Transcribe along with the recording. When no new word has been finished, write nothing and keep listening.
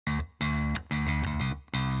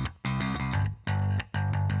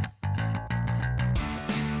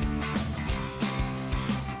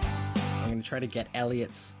try to get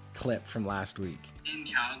Elliott's clip from last week. In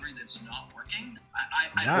Calgary that's not working.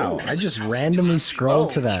 Wow, I just randomly scrolled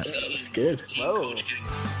to that. That's good. Whoa.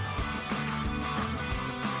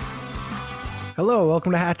 Hello,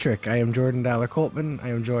 welcome to Hat Trick. I am Jordan Daller-Coltman. I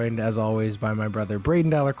am joined, as always, by my brother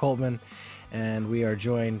Braden Daller-Coltman, and we are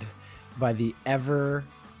joined by the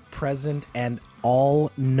ever-present and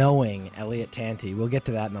all-knowing Elliott Tanti. We'll get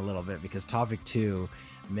to that in a little bit because topic 2,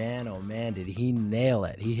 man, oh man, did he nail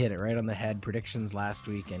it. He hit it right on the head. Predictions last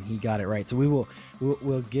week, and he got it right. So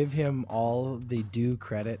we'll give him all the due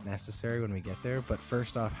credit necessary when we get there. But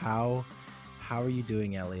first off, how are you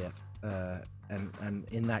doing, Elliott? And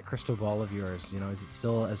in that crystal ball of yours, is it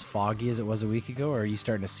still as foggy as it was a week ago, or are you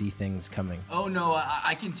starting to see things coming? Oh no,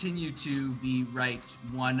 I continue to be right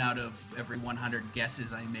 1 out of every 100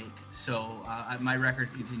 guesses I make. So my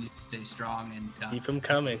record continues to stay strong, and keep them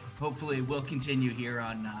coming. Hopefully we'll continue here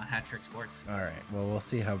on Hat Trick Sports. All right. Well, we'll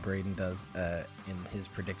see how Braden does in his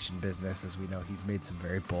prediction business. As we know, he's made some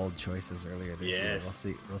very bold choices earlier this year.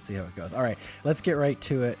 We'll see how it goes. All right, let's get right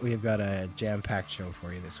to it. We've got a jam-packed show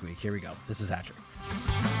for you this week. Here we go. This is Hat Trick.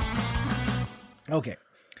 Okay.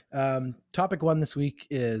 Topic 1 this week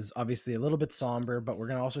is obviously a little bit somber, but we're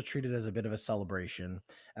going to also treat it as a bit of a celebration.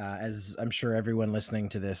 As I'm sure everyone listening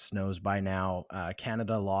to this knows by now,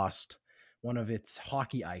 Canada lost one of its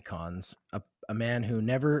hockey icons, a man who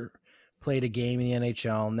never played a game in the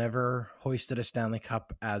NHL, never hoisted a Stanley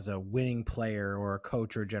Cup as a winning player or a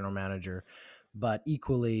coach or general manager, but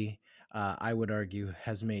equally, I would argue,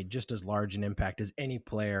 has made just as large an impact as any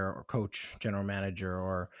player or coach, general manager,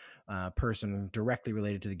 or person directly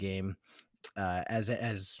related to the game. As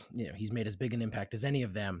he's made as big an impact as any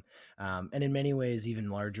of them, and in many ways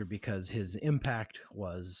even larger because his impact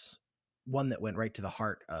was one that went right to the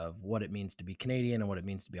heart of what it means to be Canadian and what it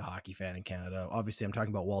means to be a hockey fan in Canada. Obviously, I'm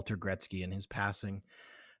talking about Walter Gretzky and his passing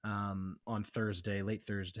on Thursday, late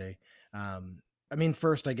Thursday.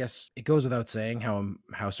 First, I guess it goes without saying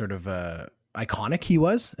how sort of iconic he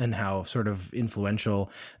was and how sort of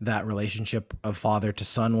influential that relationship of father to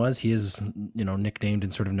son was. He is, nicknamed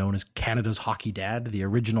and sort of known as Canada's hockey dad, the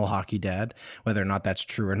original hockey dad. Whether or not that's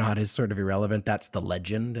true or not is sort of irrelevant. That's the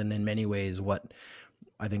legend. And in many ways, what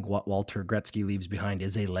Walter Gretzky leaves behind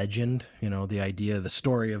is a legend. The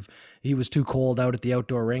story of he was too cold out at the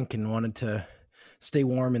outdoor rink and wanted to stay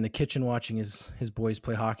warm in the kitchen watching his boys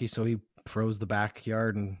play hockey. So he froze the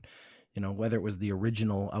backyard, and whether it was the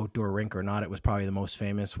original outdoor rink or not, it was probably the most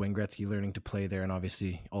famous. Wayne Gretzky learning to play there and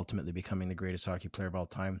obviously ultimately becoming the greatest hockey player of all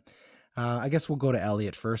time. I guess we'll go to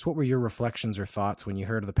Elliott first. What were your reflections or thoughts when you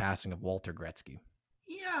heard of the passing of Walter Gretzky?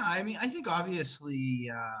 Yeah, I think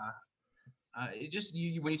obviously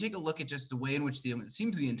when you take a look at just the way in which it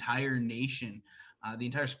seems the entire nation, the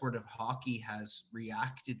entire sport of hockey has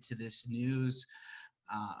reacted to this news.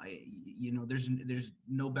 There's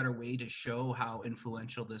no better way to show how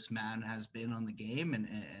influential this man has been on the game and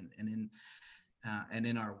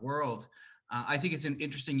in our world. I think it's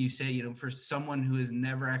interesting you say, for someone who has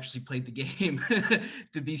never actually played the game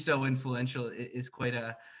to be so influential is quite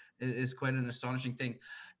an astonishing thing.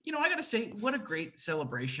 I got to say, what a great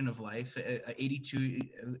celebration of life.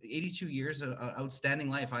 82 years of outstanding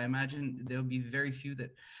life. I imagine there'll be very few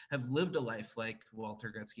that have lived a life like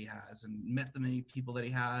Walter Gretzky has and met the many people that he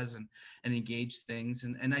has and engaged things.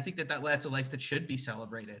 And I think that's a life that should be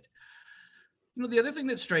celebrated. The other thing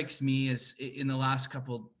that strikes me is in the last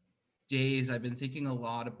couple days, I've been thinking a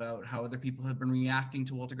lot about how other people have been reacting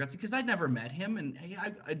to Walter Gretzky because I'd never met him. And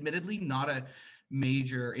I admittedly not a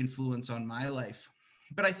major influence on my life.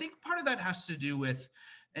 But I think part of that has to do with,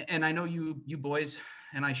 and I know you boys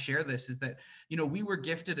and I share this, is that, we were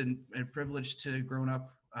gifted and privileged to grown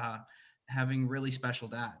up having really special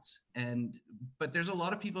dads. But there's a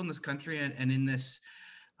lot of people in this country and in this,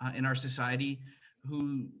 in our society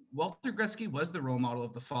who Walter Gretzky was the role model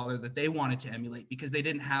of the father that they wanted to emulate because they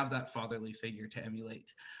didn't have that fatherly figure to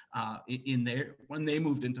emulate when they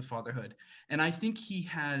moved into fatherhood. And I think he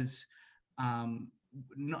has,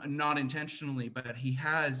 not intentionally, but he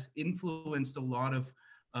has influenced a lot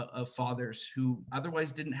of fathers who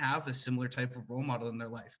otherwise didn't have a similar type of role model in their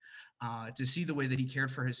life. To see the way that he cared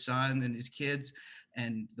for his son and his kids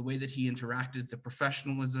and the way that he interacted, the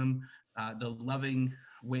professionalism, the loving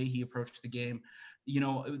way he approached the game.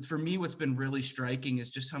 For me, what's been really striking is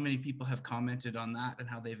just how many people have commented on that and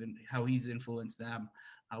how he's influenced them,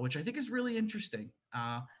 which I think is really interesting.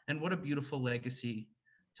 And what a beautiful legacy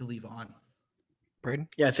to leave on. Braden?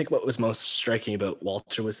 Yeah, I think what was most striking about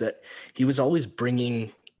Walter was that he was always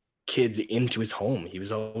bringing kids into his home. He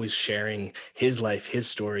was always sharing his life, his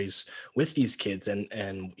stories with these kids.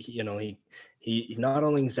 And he not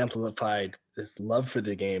only exemplified this love for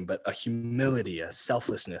the game, but a humility, a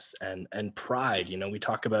selflessness, and pride. You know, we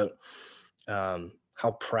talk about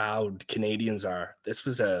how proud Canadians are. This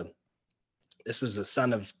was the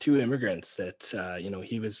son of two immigrants that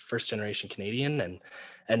he was first generation Canadian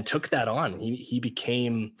and took that on. He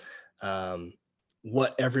became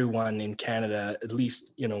what everyone in Canada, at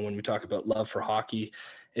least, when we talk about love for hockey,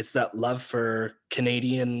 it's that love for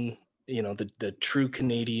Canadian, the true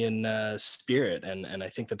Canadian spirit. And I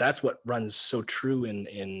think that that's what runs so true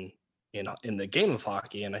in the game of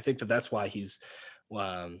hockey. And I think that that's why he's,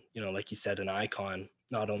 like you said, an icon,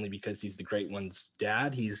 not only because he's the great one's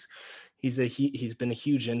dad, he's been a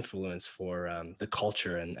huge influence for the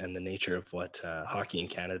culture and the nature of what hockey in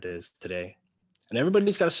Canada is today. And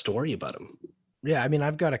everybody's got a story about him. Yeah, I mean,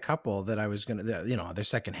 I've got a couple that I was going to, they're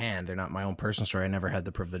secondhand. They're not my own personal story. I never had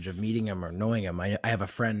the privilege of meeting him or knowing him. I have a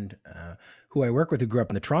friend who I work with who grew up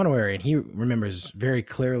in the Toronto area, and he remembers very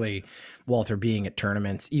clearly Walter being at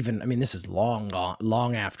tournaments. Even, I mean, this is long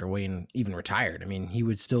after Wayne even retired. I mean, he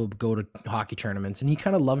would still go to hockey tournaments, and he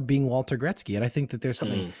kind of loved being Walter Gretzky. And I think that there's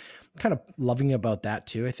something kind of loving about that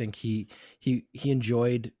too. I think he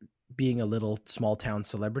enjoyed being a little small town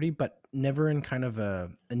celebrity, but never in kind of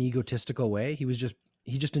an egotistical way. He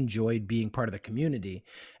just enjoyed being part of the community.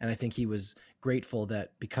 And I think he was grateful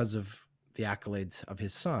that because of the accolades of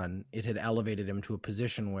his son, it had elevated him to a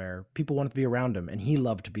position where people wanted to be around him, and he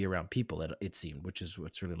loved to be around people, it seemed, which is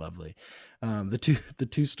what's really lovely. The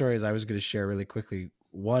two stories I was going to share really quickly.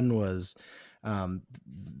 One was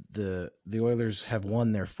the Oilers have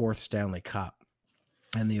won their 4th Stanley Cup,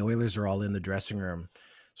 and the Oilers are all in the dressing room,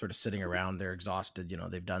 sort of sitting around. They're exhausted.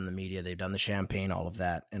 They've done the media, they've done the champagne, all of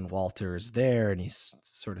that. And Walter is there, and he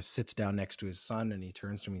sort of sits down next to his son, and he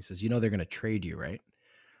turns to him and he says, they're going to trade you, right?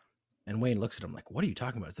 And Wayne looks at him like, what are you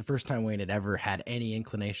talking about? It's the first time Wayne had ever had any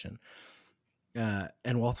inclination.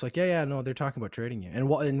 And Walt's like, yeah, no, they're talking about trading you. And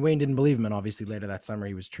Wayne didn't believe him. And obviously later that summer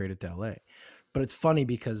he was traded to LA. But it's funny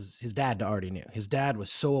because his dad already knew. His dad was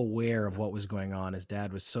so aware of what was going on. His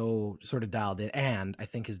dad was so sort of dialed in. And I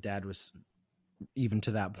think his dad was, even to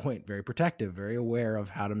that point, very protective, very aware of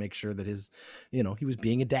how to make sure that his, he was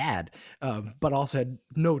being a dad, but also had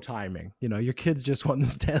no timing. Your kid's just won the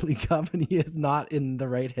Stanley Cup, and he is not in the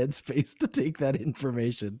right headspace to take that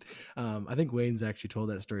information. I think Wayne's actually told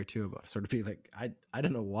that story too, about sort of being like, I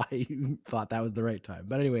don't know why you thought that was the right time.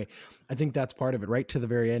 But anyway, I think that's part of it. Right to the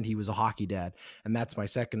very end, he was a hockey dad. And that's my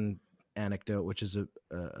second anecdote, which is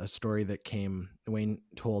a story that Wayne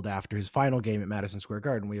told after his final game at Madison Square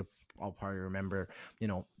Garden. I'll probably remember,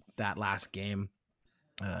 that last game,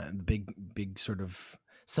 the big sort of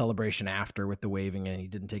celebration after with the waving, and he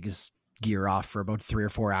didn't take his gear off for about 3 or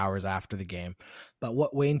 4 hours after the game. But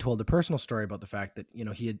what Wayne told a personal story about the fact that,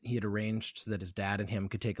 he had arranged so that his dad and him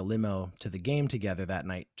could take a limo to the game together that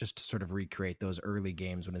night, just to sort of recreate those early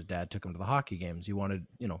games when his dad took him to the hockey games. He wanted,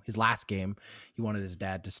 his last game, he wanted his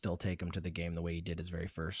dad to still take him to the game the way he did his very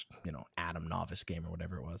first, Adam novice game or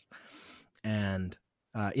whatever it was. And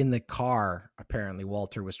in the car, apparently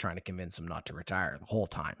Walter was trying to convince him not to retire the whole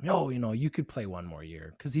time. No, you could play one more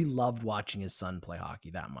year, because he loved watching his son play hockey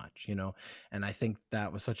that much, And I think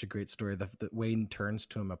that was such a great story that Wayne turns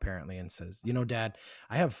to him apparently and says, Dad,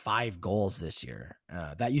 I have 5 goals this year.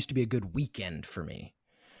 That used to be a good weekend for me.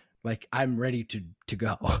 Like, I'm ready to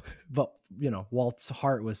go. But, Walt's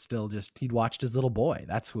heart was still just, he'd watched his little boy.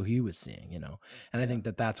 That's who he was seeing, And I think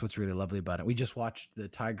that that's what's really lovely about it. We just watched the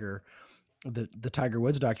Tiger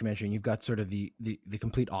Woods documentary, and you've got sort of the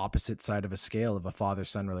complete opposite side of a scale of a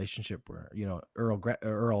father-son relationship where,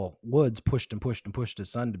 Earl Woods pushed his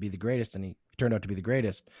son to be the greatest, and he turned out to be the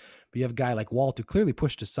greatest. But you have a guy like Walt who clearly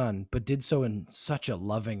pushed his son, but did so in such a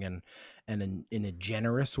loving and in a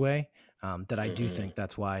generous way, that I do think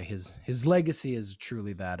that's why his legacy is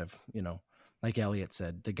truly that of, like Elliott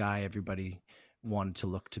said, the guy everybody wanted to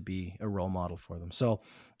look to be a role model for them. So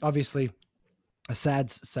obviously, a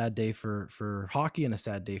sad day for hockey, and a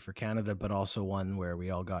sad day for Canada, but also one where we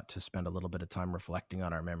all got to spend a little bit of time reflecting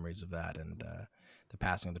on our memories of that and the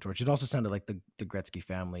passing of the torch. It also sounded like the Gretzky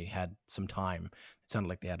family had some time. It sounded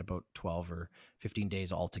like they had about 12 or 15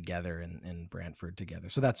 days all together in Brantford together.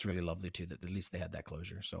 So that's really lovely too, that at least they had that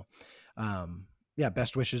closure. So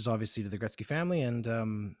best wishes obviously to the Gretzky family,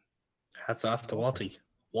 and hats off to Wally.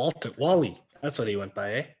 That's what he went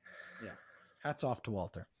by, eh? Yeah. Hats off to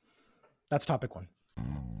Walter. That's topic 1.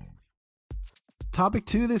 Topic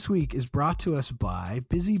 2 this week is brought to us by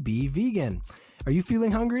Busy Bee Vegan. Are you feeling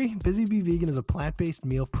hungry? Busy Bee Vegan is a plant-based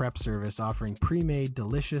meal prep service offering pre-made,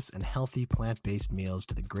 delicious, and healthy plant-based meals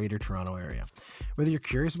to the Greater Toronto area. Whether you're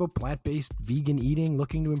curious about plant-based vegan eating,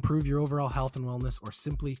 looking to improve your overall health and wellness, or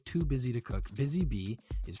simply too busy to cook, Busy Bee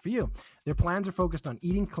is for you. Their plans are focused on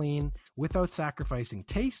eating clean without sacrificing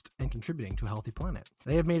taste and contributing to a healthy planet.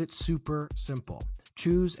 They have made it super simple.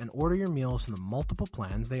 Choose and order your meals from the multiple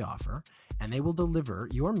plans they offer, and they will deliver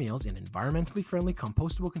your meals in environmentally friendly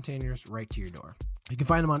compostable containers right to your door. You can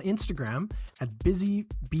find them on Instagram at Busy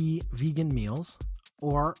Bee Vegan Meals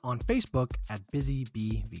or on Facebook at Busy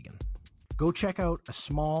Bee Vegan. Go check out a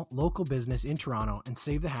small local business in Toronto and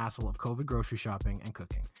save the hassle of COVID grocery shopping and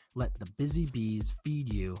cooking. Let the Busy Bees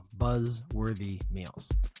feed you buzz-worthy meals.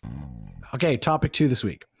 Okay, topic 2 this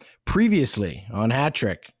week. Previously on Hat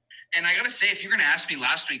Trick. And I got to say, if you're going to ask me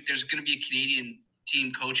last week, there's going to be a Canadian team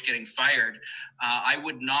coach getting fired, I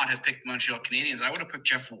would not have picked the Montreal Canadiens. I would have picked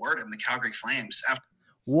Jeff Ward and the Calgary Flames.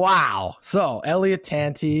 Wow. So Elliott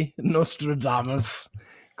Tanti, Nostradamus,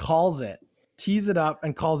 calls it, tees it up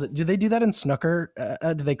and calls it. Do they do that in snooker?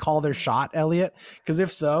 Do they call their shot, Elliott? Because if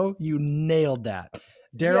so, you nailed that.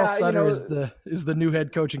 Daryl Sutter is the new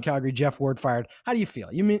head coach in Calgary. Jeff Ward fired. How do you feel?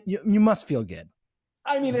 You must feel good.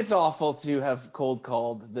 I mean, it's awful to have cold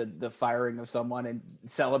called the firing of someone and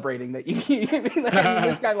celebrating that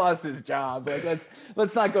this guy lost his job. Like,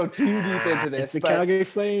 let's not go too deep into this. It's the Calgary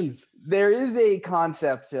Flames. There is a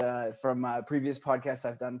concept from previous podcasts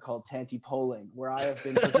I've done called Tanti polling, where I have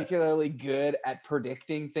been particularly good at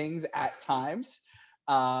predicting things at times.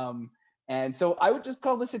 And so I would just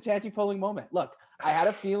call this a Tanti polling moment. Look, I had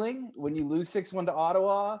a feeling when you lose 6-1 to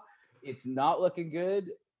Ottawa, it's not looking good.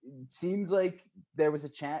 It seems like there was a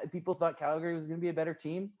chance. People thought Calgary was going to be a better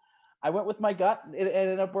team. I went with my gut. It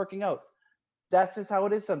ended up working out. That's just how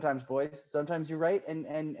it is sometimes, boys. Sometimes you're right.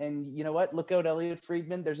 And you know what? Look out, Elliott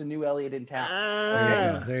Friedman. There's a new Elliott in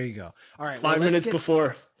town. There you go. All right. 5 minutes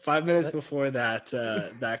before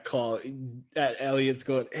that call, Elliott's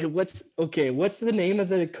going, hey, what's the name of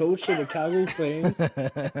the coach of the Calgary Flames?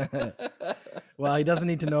 Well, he doesn't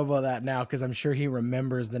need to know about that now because I'm sure he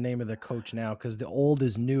remembers the name of the coach now because the old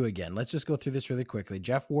is new again. Let's just go through this really quickly.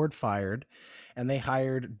 Jeff Ward fired, and they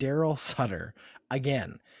hired Daryl Sutter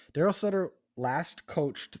again. Daryl Sutter last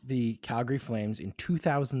coached the Calgary Flames in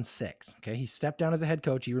 2006. Okay, he stepped down as the head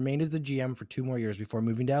coach. He remained as the GM for 2 more years before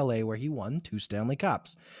moving to LA, where he won 2 Stanley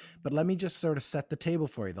Cups. But let me just sort of set the table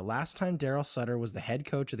for you. The last time Daryl Sutter was the head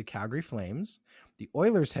coach of the Calgary Flames, the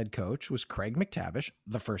Oilers head coach was Craig McTavish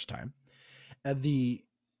the first time. The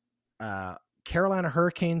Carolina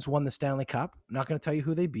Hurricanes won the Stanley Cup. I'm not going to tell you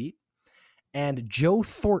who they beat. And Joe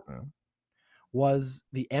Thornton was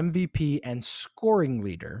the MVP and scoring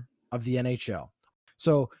leader of the NHL.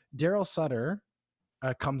 So Daryl Sutter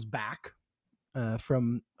comes back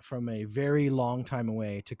from a very long time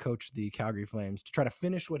away to coach the Calgary Flames to try to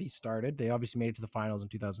finish what he started. They obviously made it to the finals in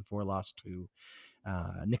 2004, lost to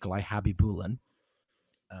Nikolai Habibulin.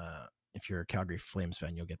 If you're a Calgary Flames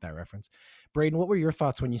fan, you'll get that reference. Braden, what were your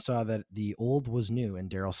thoughts when you saw that the old was new and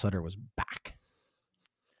Daryl Sutter was back?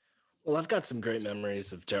 Well, I've got some great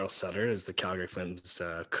memories of Daryl Sutter as the Calgary Flames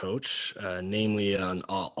coach, namely on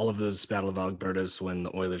all of those Battle of Albertas when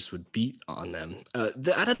the Oilers would beat on them.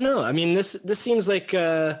 I don't know. I mean, this seems like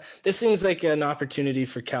an opportunity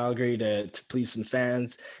for Calgary to please some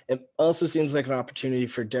fans. It also seems like an opportunity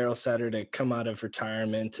for Daryl Sutter to come out of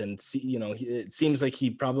retirement and see. It seems like he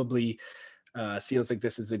probably feels like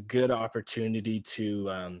this is a good opportunity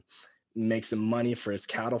to make some money for his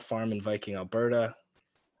cattle farm in Viking, Alberta.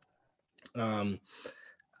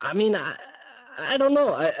 I mean, I don't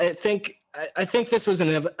know. I think this was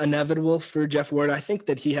inevitable for Jeff Ward. I think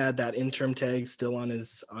that he had that interim tag still on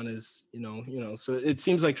his, so it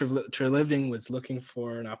seems like Treliving was looking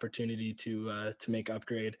for an opportunity to make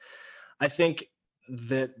upgrade. I think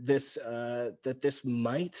that this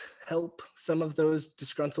might help some of those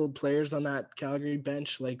disgruntled players on that Calgary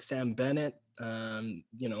bench, like Sam Bennett,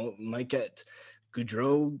 might get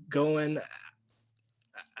Goudreau going.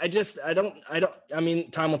 I mean,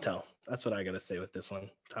 time will tell. That's what I got to say with this one.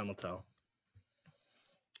 Time will tell.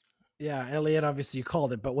 Yeah, Elliott, obviously you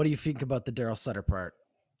called it, but what do you think about the Daryl Sutter part?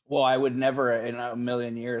 Well, I would never in a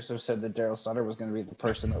million years have said that Daryl Sutter was going to be the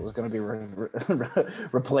person that was going to be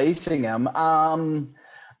replacing him.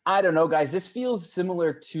 I don't know, guys. This feels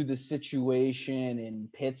similar to the situation in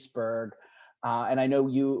Pittsburgh. And I know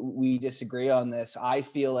we disagree on this. I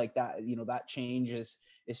feel like that, that change is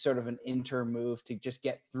sort of an interim move to just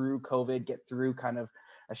get through COVID, get through kind of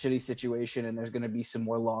a shitty situation. And there's going to be some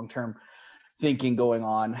more long-term thinking going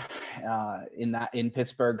on in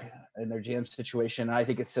Pittsburgh in their GM situation. And I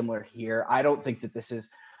think it's similar here. I don't think that this is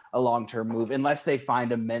a long-term move unless they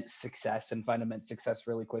find immense success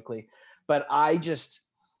really quickly. But I just,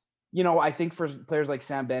 I think for players like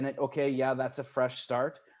Sam Bennett, okay, yeah, that's a fresh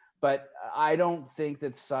start. But I don't think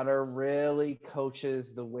that Sutter really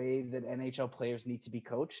coaches the way that NHL players need to be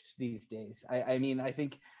coached these days. I mean, I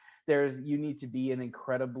think you need to be an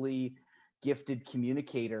incredibly gifted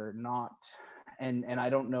communicator, and I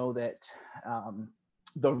don't know that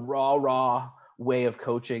the raw way of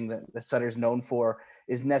coaching that Sutter's known for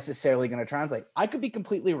is necessarily going to translate. I could be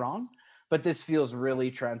completely wrong, but this feels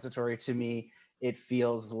really transitory to me. It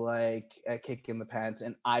feels like a kick in the pants,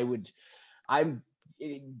 and I'm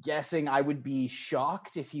guessing I would be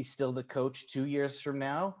shocked if he's still the coach 2 years from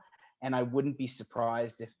now, and I wouldn't be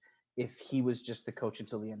surprised if he was just the coach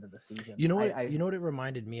until the end of the season. You know what it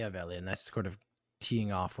reminded me of, Elliott, and that's sort of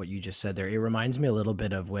teeing off what you just said there. It reminds me a little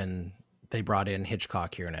bit of when they brought in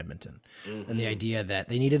Hitchcock here in Edmonton, and the idea that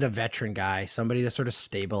they needed a veteran guy, somebody to sort of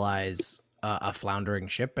stabilize a floundering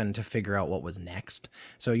ship and to figure out what was next.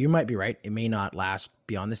 So you might be right. It may not last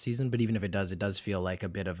beyond the season, but even if it does feel like a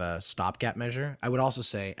bit of a stopgap measure. I would also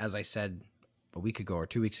say, as I said a week ago or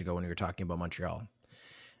 2 weeks ago when we were talking about Montreal,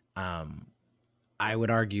 I would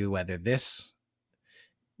argue whether this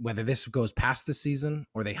goes past the season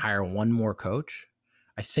or they hire one more coach,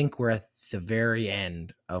 I think we're at the very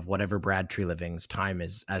end of whatever Brad Treliving's time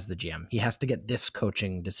is as the GM. He has to get this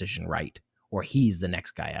coaching decision right, or he's the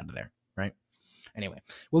next guy out of there, right? Anyway,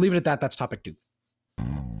 we'll leave it at that. That's topic 2.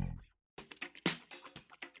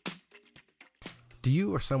 Do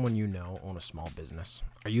you or someone you know own a small business?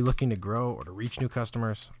 Are you looking to grow or to reach new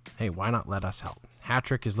customers? Hey, why not let us help?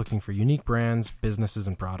 Hattrick is looking for unique brands, businesses,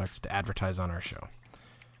 and products to advertise on our show.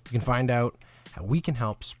 You can find out how we can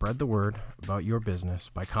help spread the word about your business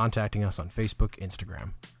by contacting us on Facebook,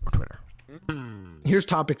 Instagram, or Twitter. Here's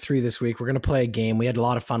topic 3 this week. We're going to play a game. We had a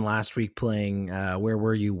lot of fun last week playing Where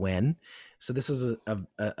Were You When? So this is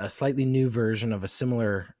a slightly new version of a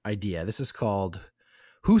similar idea. This is called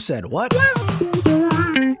Who Said What?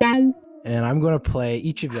 And I'm going to play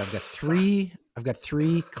each of you. I've got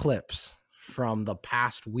three clips from the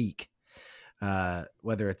past week.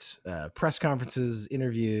 Whether it's press conferences,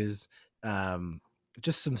 interviews,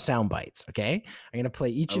 just some sound bites. Okay. I'm going to play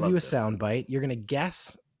each of you a sound bite. You're going to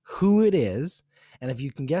guess who it is. And if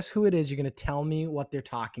you can guess who it is, you're going to tell me what they're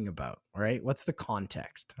talking about. All right. What's the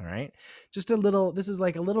context? All right. This is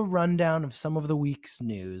like a little rundown of some of the week's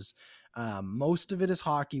news. Most of it is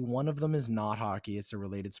hockey. One of them is not hockey. It's a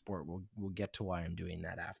related sport. We'll get to why I'm doing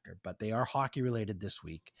that after, but they are hockey related this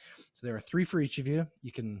week. So there are 3 for each of you.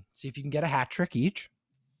 You can see if you can get a hat trick each.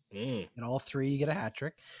 And all 3, you get a hat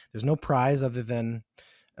trick. There's no prize other than,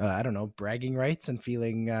 I don't know, bragging rights and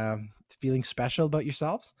feeling special about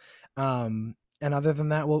yourselves. And other than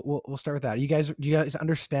that, we'll start with that. Do you guys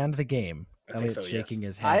understand the game? Elliott's shaking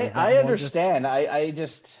his head. I understand.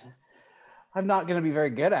 I'm not going to be very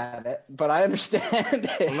good at it, but I understand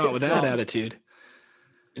it. Well, not with that attitude.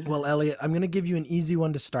 Well, Elliott, I'm going to give you an easy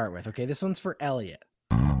one to start with. Okay, this one's for Elliott.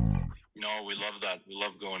 No, we love that. We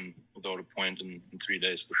love going without a point in 3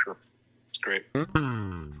 days for sure. It's great. All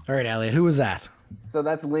right, Elliott, who was that? So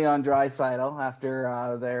that's Leon Draisaitl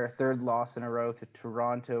after their 3rd loss in a row to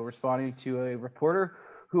Toronto, responding to a reporter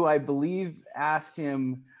who I believe asked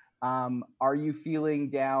him, are you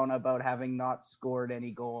feeling down about having not scored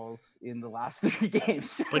any goals in the last 3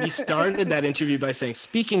 games? But he started that interview by saying,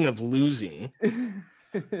 speaking of losing.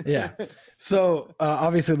 Yeah. So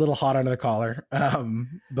obviously a little hot under the collar.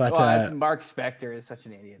 But Mark Spector is such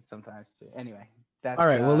an idiot sometimes too. Anyway, that's all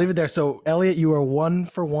right. We'll leave it there. So Elliott, you are 1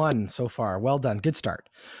 for 1 so far. Well done. Good start.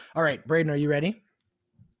 All right, Braden, are you ready?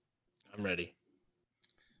 I'm ready.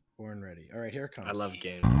 Born ready. All right, here it comes. I love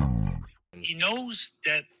games. He knows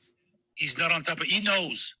that he's not on top of it. He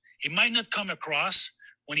knows. It might not come across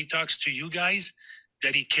when he talks to you guys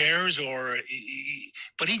that he cares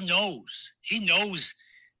but he knows. He knows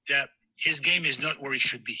that his game is not where he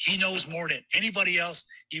should be. He knows more than anybody else,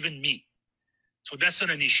 even me. So that's not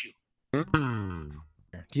an issue.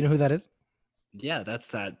 Do you know who that is? Yeah, that's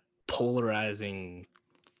that polarizing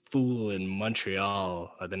fool in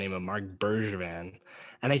Montreal by the name of Marc Bergevin.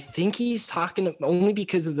 And I think he's talking only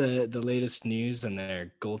because of the latest news and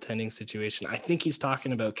their goaltending situation. I think he's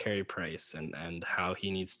talking about Carey Price and how he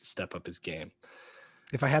needs to step up his game.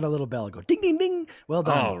 If I had a little bell, I'd go ding, ding, ding. Well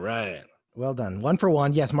done. Oh, right. Well done. 1 for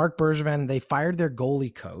 1. Yes, Marc Bergevin, they fired their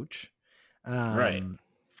goalie coach. Right.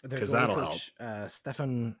 Their because goalie that'll coach,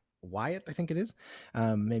 Stefan Wyatt, I think it is.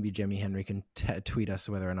 Maybe Jimmy Henry can tweet us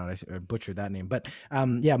whether or not I butchered that name. But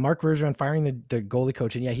yeah, Mark Bergevin firing the goalie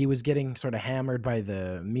coach. And yeah, he was getting sort of hammered by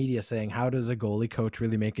the media saying, how does a goalie coach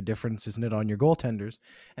really make a difference? Isn't it on your goaltenders?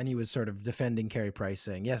 And he was sort of defending Carey Price,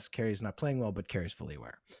 saying, yes, Carey's not playing well, but Carey's fully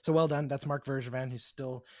aware. So well done. That's Mark Bergevin, who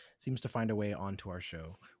still seems to find a way onto our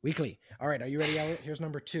show weekly. All right, are you ready, Elliott? Here's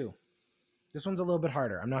number 2. This one's a little bit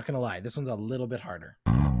harder. I'm not going to lie. This one's a little bit harder.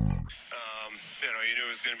 You knew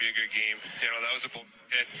it was going to be a good game. That was a bull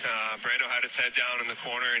hit. Brando had his head down in the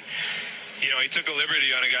corner, and he took a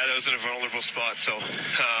liberty on a guy that was in a vulnerable spot. So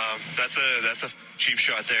that's a cheap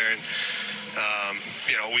shot there, and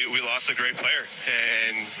we lost a great player,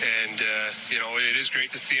 and it is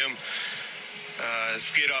great to see him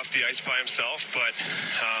skate off the ice by himself, but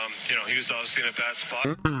he was obviously in a bad spot.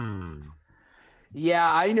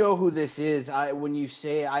 Yeah, I know who this is. When you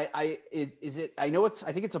say I think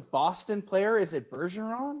it's a Boston player. Is it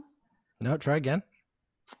Bergeron? No, try again.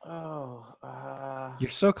 Oh, you're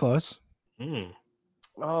so close.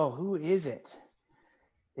 Oh, who is it?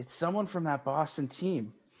 It's someone from that Boston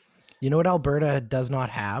team. You know what Alberta does not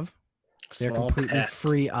have? They're completely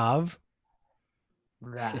free of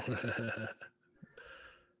rats.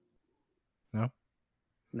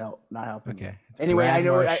 No, not helping. Okay. Anyway, Brad I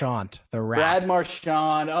know Marchand, the rat. Brad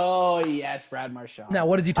Marchand. Oh yes, Brad Marchand. Now,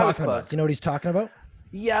 what is he talking about? Do you know what he's talking about?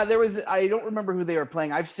 Yeah, I don't remember who they were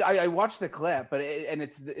playing. I watched the clip, but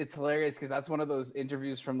it's hilarious because that's one of those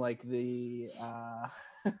interviews from like the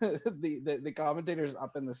the commentators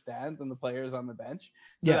up in the stands and the players on the bench.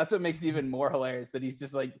 So that's what makes it even more hilarious that he's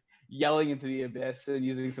just like yelling into the abyss and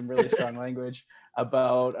using some really strong language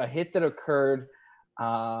about a hit that occurred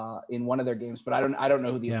in one of their games, but I don't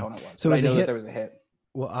know who the opponent was. So I know that there was a hit.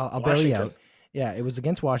 Well, I'll bail you out. Yeah, it was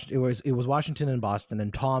against Washington. It was Washington and Boston,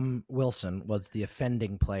 and Tom Wilson was the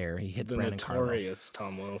offending player. He hit Brandon notorious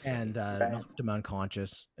Tom Wilson and knocked him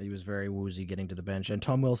unconscious. He was very woozy getting to the bench. And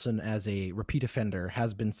Tom Wilson, as a repeat offender,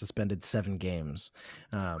 has been suspended 7 games.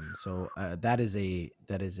 So that is a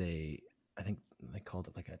I think they called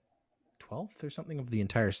it like a 12th or something of the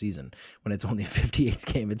entire season when it's only a 58th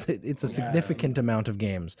game. It's a significant amount of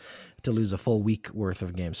games to lose a full week worth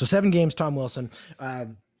of games. So 7 games, Tom Wilson.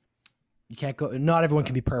 You can't go. Not everyone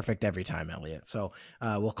can be perfect every time, Elliott. So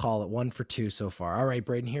we'll call it 1 for 2 so far. All right,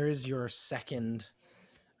 Braden, here is your second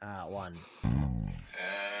one.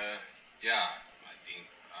 Yeah, I think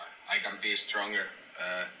I can be stronger,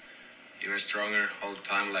 even stronger all the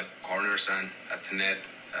time, like corners and at the net.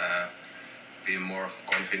 Be more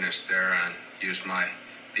confidence there and use my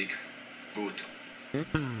big boot.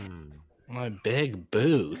 My big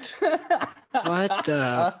boot? What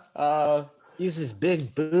the? Use his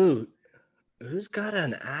big boot. Who's got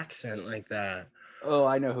an accent like that? Oh,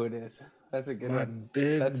 I know who it is. That's a good My one.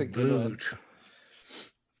 big That's a good boot.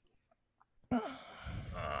 one.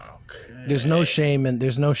 Okay. There's no shame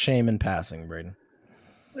in passing, Braden.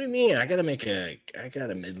 What do you mean? I gotta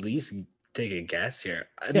at least take a guess here.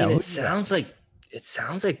 I mean, it sounds like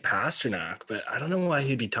Pasternak, but I don't know why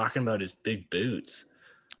he'd be talking about his big boots.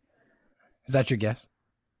 Is that your guess?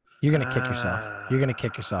 You're gonna kick yourself. You're gonna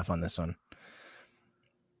kick yourself on this one.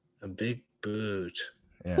 A big boot.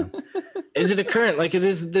 Yeah. Is it a current? Like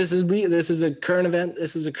this is a current event.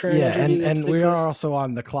 This is a current. Yeah, and we are also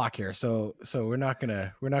on the clock here, so we're not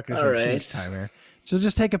gonna spend too much time here. So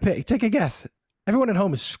just take a guess. Everyone at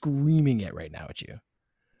home is screaming it right now at you.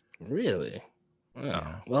 Really? Oh,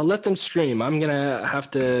 yeah. Well, let them scream. I'm gonna have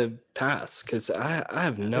to pass because I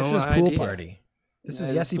have no idea. This is pool party. This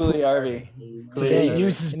is Yessie Pool Party. Today,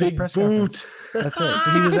 use his big boot. That's right.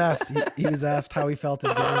 So he was asked how he felt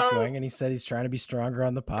his game was going, and he said he's trying to be stronger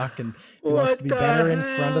on the puck and he wants to be better in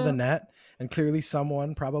front of the net. And clearly,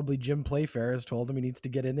 someone, probably Jim Playfair, has told him he needs to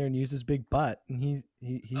get in there and use his big butt, and he's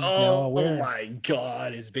now aware. Oh my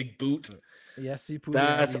God, his big boot. Yessie Pool.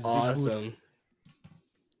 That's awesome.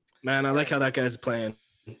 Man, I like how that guy's playing.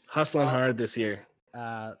 Hustling hard this year.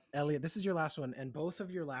 Elliott, this is your last one, and both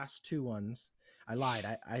of your last 2 ones. I lied.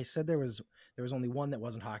 I said there was only one that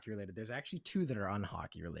wasn't hockey related. There's actually 2 that are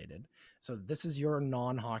unhockey related. So this is your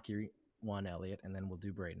non-hockey one, Elliott, and then we'll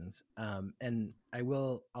do Braden's. And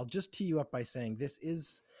I'll just tee you up by saying this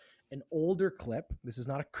is an older clip. This is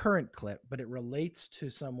not a current clip, but it relates to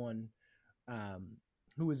someone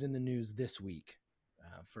who was in the news this week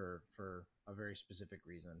for a very specific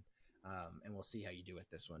reason. And we'll see how you do with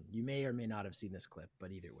this one. You may or may not have seen this clip,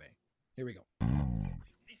 but either way, here we go.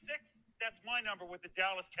 66, that's my number with the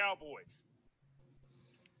Dallas Cowboys.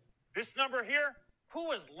 This number here,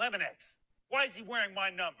 who is Lemonex? Why is he wearing my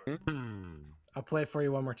number? I'll play it for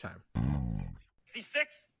you one more time.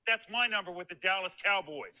 66, that's my number with the Dallas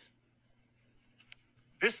Cowboys.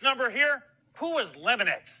 This number here, who is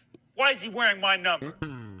Lemonex? Why is he wearing my number?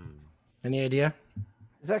 Any idea?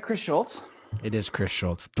 Is that Chris Schultz? It is Chris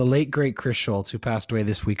Schultz, the late great Chris Schultz, who passed away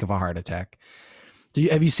this week of a heart attack.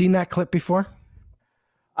 Have you seen that clip before?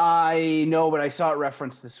 I know, but I saw it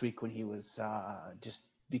referenced this week when he was just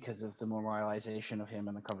because of the memorialization of him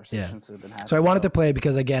and the conversations that have been happening. So I wanted to play it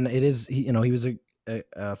because, again, it is he was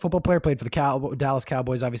a football player, played for the Dallas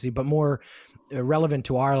Cowboys, obviously, but more relevant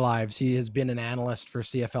to our lives, he has been an analyst for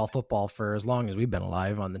CFL football for as long as we've been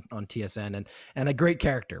alive on TSN, and a great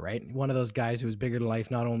character, right? One of those guys who was bigger than life,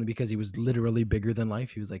 not only because he was literally bigger than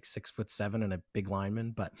life, he was like 6'7" and a big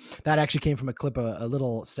lineman, but that actually came from a clip, a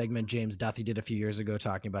little segment James Duthie did a few years ago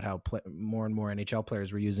talking about how more and more NHL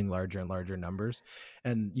players were using larger and larger numbers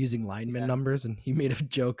and using lineman numbers, and he made a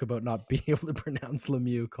joke about not being able to pronounce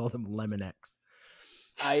Lemieux, called him Lemonex.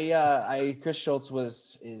 Chris Schultz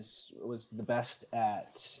was the best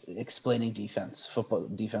at explaining defense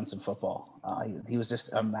and football. He was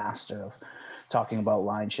just a master of talking about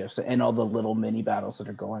line shifts and all the little mini battles that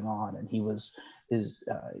are going on. And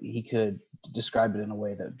he could describe it in a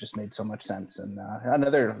way that just made so much sense. And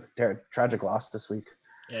another tragic loss this week.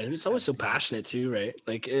 Yeah, and he was always so passionate too, right?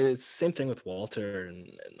 Like it's the same thing with Walter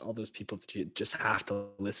and all those people that you just have to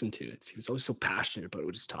listen to. He was always so passionate about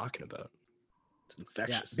what he's talking about. It's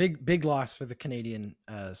infectious. Yeah, big loss for the Canadian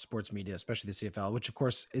sports media, especially the CFL, which of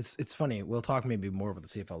course it's funny. We'll talk maybe more about the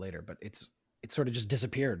CFL later, but it sort of just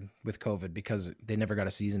disappeared with COVID because they never got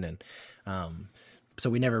a season in. So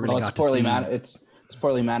we never really got to see. It's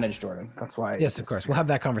poorly managed, Jordan. That's why. Yes, of course. We'll have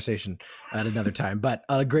that conversation at another time. But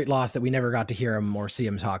a great loss that we never got to hear him or see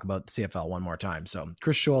him talk about the CFL one more time. So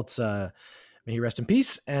Chris Schultz, may he rest in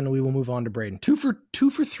peace. And we will move on to Braden. 2 for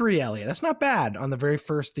 3, Elliott. That's not bad on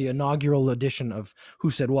the inaugural edition of Who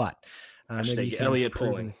Said What. Maybe Elliott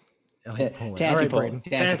polling. Elliott polling. Tanty All right, polling.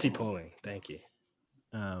 Braden. Fancy polling. Thank you.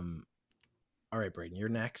 All right, Braden. You're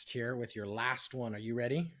next here with your last one. Are you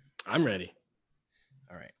ready? I'm ready.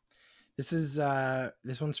 All right.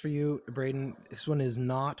 This one's for you, Braden. This one is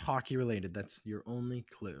not hockey related. That's your only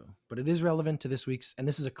clue, but it is relevant to this week's. And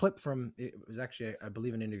this is a clip from. It was actually, I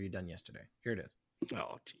believe, an interview done yesterday. Here it is.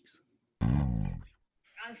 Oh, jeez.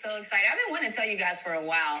 I'm so excited. I've been wanting to tell you guys for a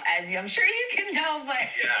while, as I'm sure you can know, but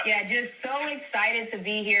yeah, just so excited to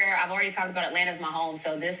be here. I've already talked about Atlanta's my home,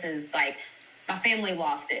 so this is like my family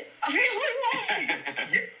lost it.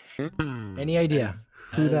 Any idea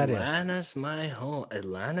who that is? Atlanta's my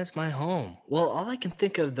home. Well, all I can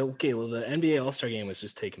think of, the NBA All-Star Game was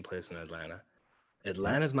just taking place in Atlanta.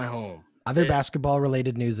 Atlanta's my home. Other basketball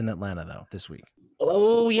related news in Atlanta though this week.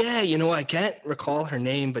 Oh yeah, I can't recall her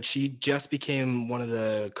name, but she just became one of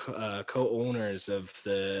the co-owners of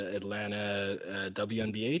the Atlanta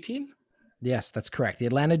WNBA team. Yes, that's correct. The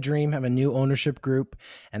Atlanta Dream have a new ownership group,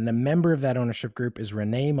 and the member of that ownership group is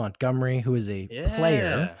Renee Montgomery, who is a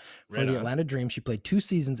player for the Atlanta Dream. She played 2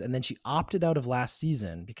 seasons, and then she opted out of last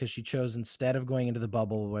season because she chose, instead of going into the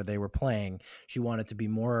bubble where they were playing, she wanted to be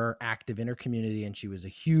more active in her community, and she was a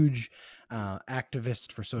huge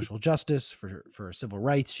activist for social justice, for civil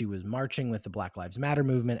rights. She was marching with the Black Lives Matter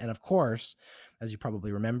movement, and of course, as you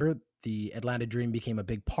probably remember, the Atlanta Dream became a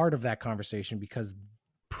big part of that conversation because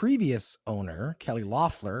previous owner, Kelly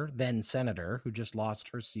Loeffler, then senator, who just lost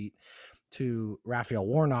her seat to Raphael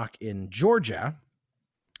Warnock in Georgia,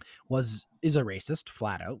 is a racist,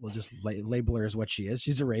 flat out. We'll just label her as what she is.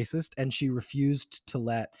 She's a racist, and she refused to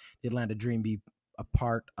let the Atlanta Dream be a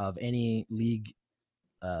part of any league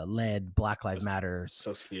led Black Lives Matter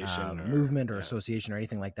association movement or association or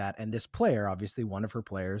anything like that. And this player, obviously one of her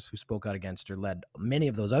players who spoke out against her, led many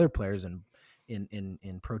of those other players in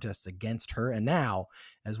protests against her. And now,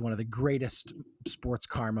 as one of the greatest sports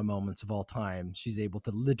karma moments of all time, she's able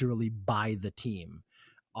to literally buy the team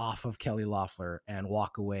off of Kelly Loeffler and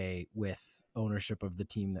walk away with ownership of the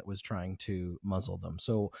team that was trying to muzzle them.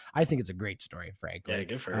 So I think it's a great story, frankly. Yeah,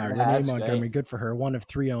 good for her. Renee Montgomery, good for her. One of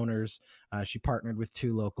 3 owners. She partnered with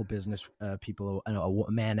 2 local business people,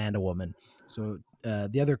 a man and a woman. So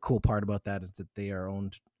the other cool part about that is that they are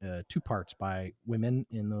owned 2 parts by women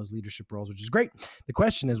in those leadership roles, which is great. The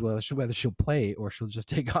question is whether she'll play or she'll just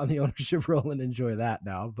take on the ownership role and enjoy that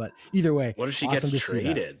now. But either way, what if she gets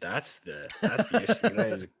traded? That's the issue. That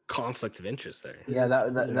is conflict of interest there. Yeah,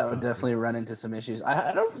 that would definitely run into some issues.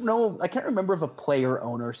 I don't know. I can't remember of a player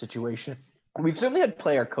owner situation. We've certainly had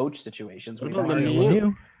player coach situations. What about Mario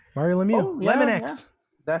Lemieux? Oh, yeah, Lemonex. Yeah.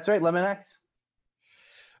 That's right, Lemonex.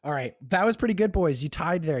 All right, that was pretty good, boys. You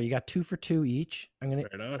tied there. You got 2 for 2 each. I'm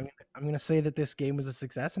gonna say that this game was a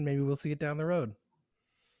success, and maybe we'll see it down the road.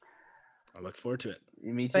 I look forward to it.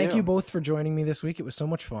 Me too. Thank you both for joining me this week. It was so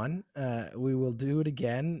much fun. We will do it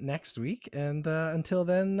again next week. And until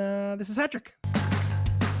then, this is Patrick.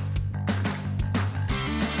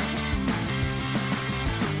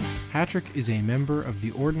 Hattrick is a member of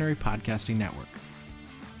the Ordinary Podcasting Network.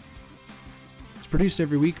 It's produced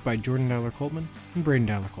every week by Jordan Dowler Coltman and Braden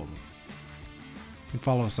Dowler Coltman. You can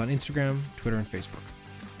follow us on Instagram, Twitter, and Facebook.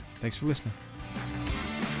 Thanks for listening.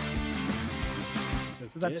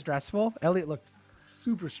 Was that stressful? Elliott looked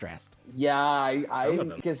super stressed. Yeah, I Some of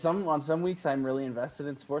them. because on some weeks I'm really invested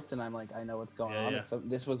in sports and I'm like, I know what's going on. Yeah. And so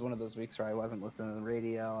this was one of those weeks where I wasn't listening to the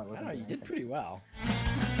radio. I I wasn't. don't know, you doing did pretty well.